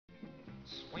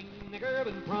The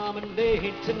urban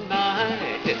promenade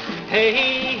tonight. Hey,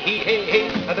 hey,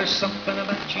 hey, there's something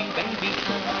about you, baby.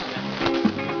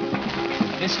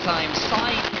 This time,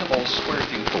 side couple square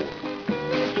through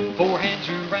four. Four hands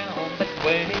around that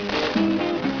way.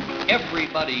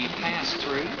 Everybody pass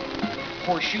through.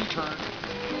 Horseshoe turn.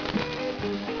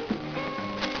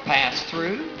 Pass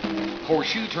through.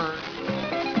 Horseshoe turn.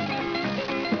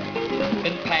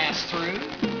 And pass through.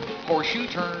 Horseshoe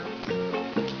turn.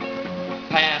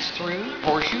 Pass through,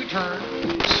 horseshoe turn,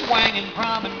 swanging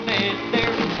promenade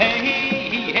there.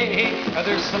 Hey, hey, hey,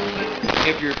 there's something.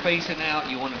 If you're facing out,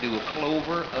 you want to do a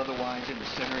clover. Otherwise, in the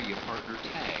center, you partner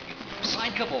tag.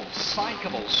 Side couple,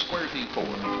 square through four.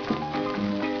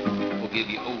 We'll give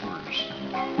you overs.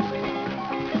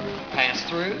 Pass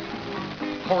through,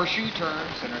 horseshoe turn,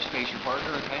 center space your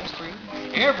partner, and pass through.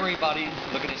 Everybody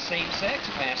looking at same sex,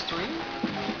 pass through.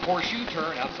 Horseshoe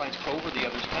turn, outside's clover, the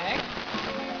other's tag.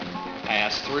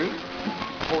 Pass through,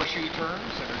 horseshoe turn,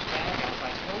 center's tag,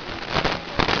 outside's clover.